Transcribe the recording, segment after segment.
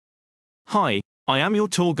Hi, I am your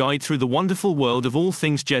tour guide through the wonderful world of all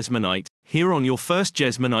things Jesmonite, here on your first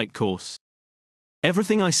Jesmonite course.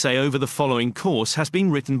 Everything I say over the following course has been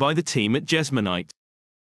written by the team at Jesmonite.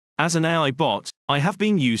 As an AI bot, I have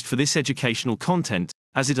been used for this educational content,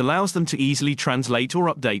 as it allows them to easily translate or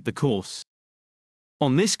update the course.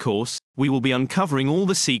 On this course, we will be uncovering all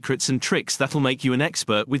the secrets and tricks that'll make you an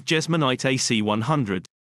expert with Jesmonite AC100.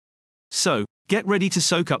 So, get ready to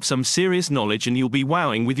soak up some serious knowledge and you'll be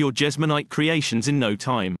wowing with your Jesmonite creations in no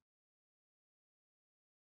time.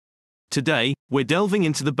 Today, we're delving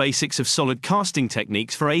into the basics of solid casting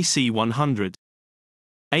techniques for AC100.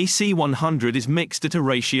 AC100 is mixed at a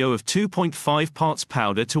ratio of 2.5 parts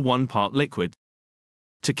powder to 1 part liquid.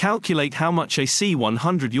 To calculate how much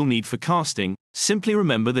AC100 you'll need for casting, simply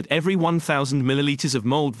remember that every 1,000 milliliters of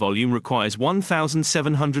mold volume requires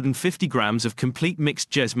 1,750 grams of complete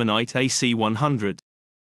mixed Jesmonite AC100.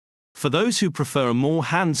 For those who prefer a more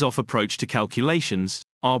hands-off approach to calculations,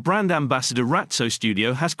 our brand ambassador Ratso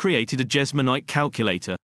Studio has created a Jesmonite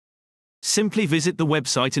calculator. Simply visit the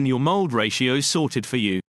website and your mold ratio is sorted for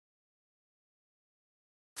you.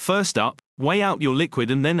 First up, weigh out your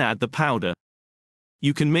liquid and then add the powder.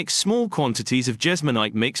 You can mix small quantities of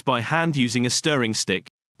Jesmonite mix by hand using a stirring stick,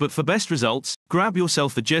 but for best results, grab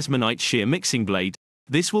yourself a Jesmonite shear mixing blade.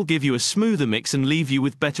 This will give you a smoother mix and leave you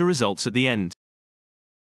with better results at the end.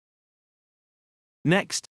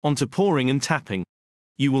 Next, onto pouring and tapping.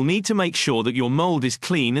 You will need to make sure that your mold is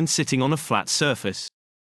clean and sitting on a flat surface.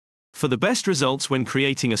 For the best results when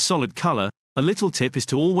creating a solid color, a little tip is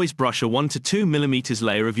to always brush a 1 to 2 mm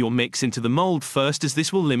layer of your mix into the mold first, as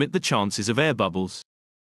this will limit the chances of air bubbles.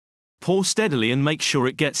 Pour steadily and make sure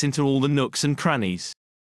it gets into all the nooks and crannies.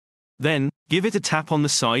 Then, give it a tap on the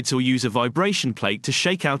sides or use a vibration plate to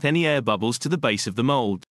shake out any air bubbles to the base of the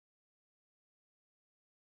mold.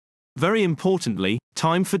 Very importantly,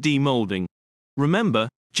 time for demolding. Remember,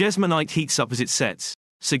 Jesmonite heats up as it sets,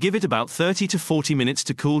 so give it about 30 to 40 minutes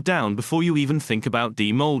to cool down before you even think about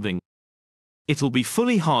demolding. It'll be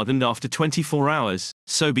fully hardened after 24 hours,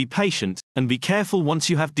 so be patient, and be careful once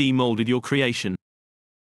you have demolded your creation.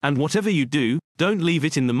 And whatever you do, don't leave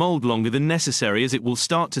it in the mold longer than necessary, as it will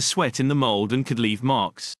start to sweat in the mold and could leave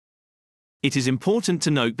marks. It is important to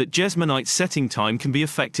note that Jesmonite's setting time can be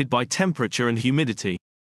affected by temperature and humidity.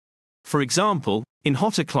 For example, in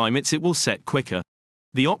hotter climates it will set quicker.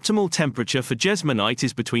 The optimal temperature for Jesmonite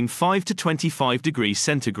is between 5 to 25 degrees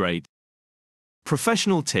centigrade.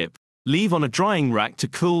 Professional tip: leave on a drying rack to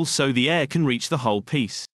cool so the air can reach the whole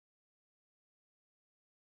piece.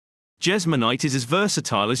 Jesmonite is as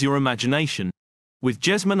versatile as your imagination. With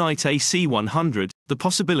Jesmonite AC100, the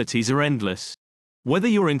possibilities are endless. Whether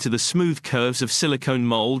you're into the smooth curves of silicone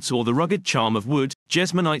molds or the rugged charm of wood,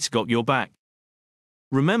 Jesmonite's got your back.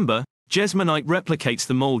 Remember, Jesmonite replicates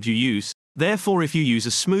the mold you use, therefore if you use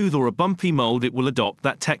a smooth or a bumpy mold it will adopt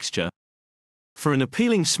that texture. For an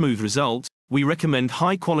appealing smooth result, we recommend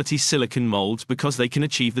high-quality silicone molds because they can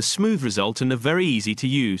achieve the smooth result and are very easy to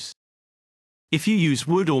use. If you use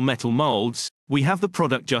wood or metal molds, we have the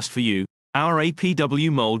product just for you, our APW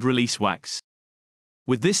mold release wax.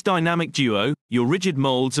 With this dynamic duo, your rigid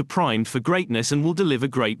molds are primed for greatness and will deliver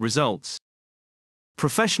great results.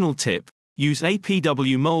 Professional tip: use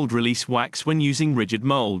APW mold release wax when using rigid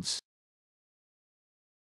molds.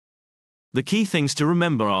 The key things to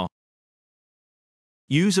remember are: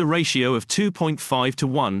 use a ratio of 2.5 to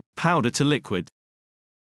 1, powder to liquid.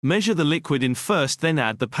 Measure the liquid in first, then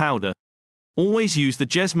add the powder. Always use the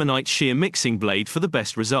Jesmonite shear mixing blade for the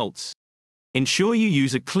best results. Ensure you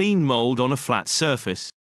use a clean mold on a flat surface.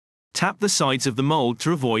 Tap the sides of the mold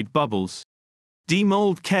to avoid bubbles.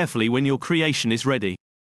 Demold carefully when your creation is ready.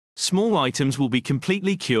 Small items will be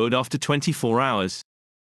completely cured after 24 hours.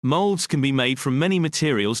 Molds can be made from many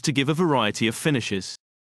materials to give a variety of finishes.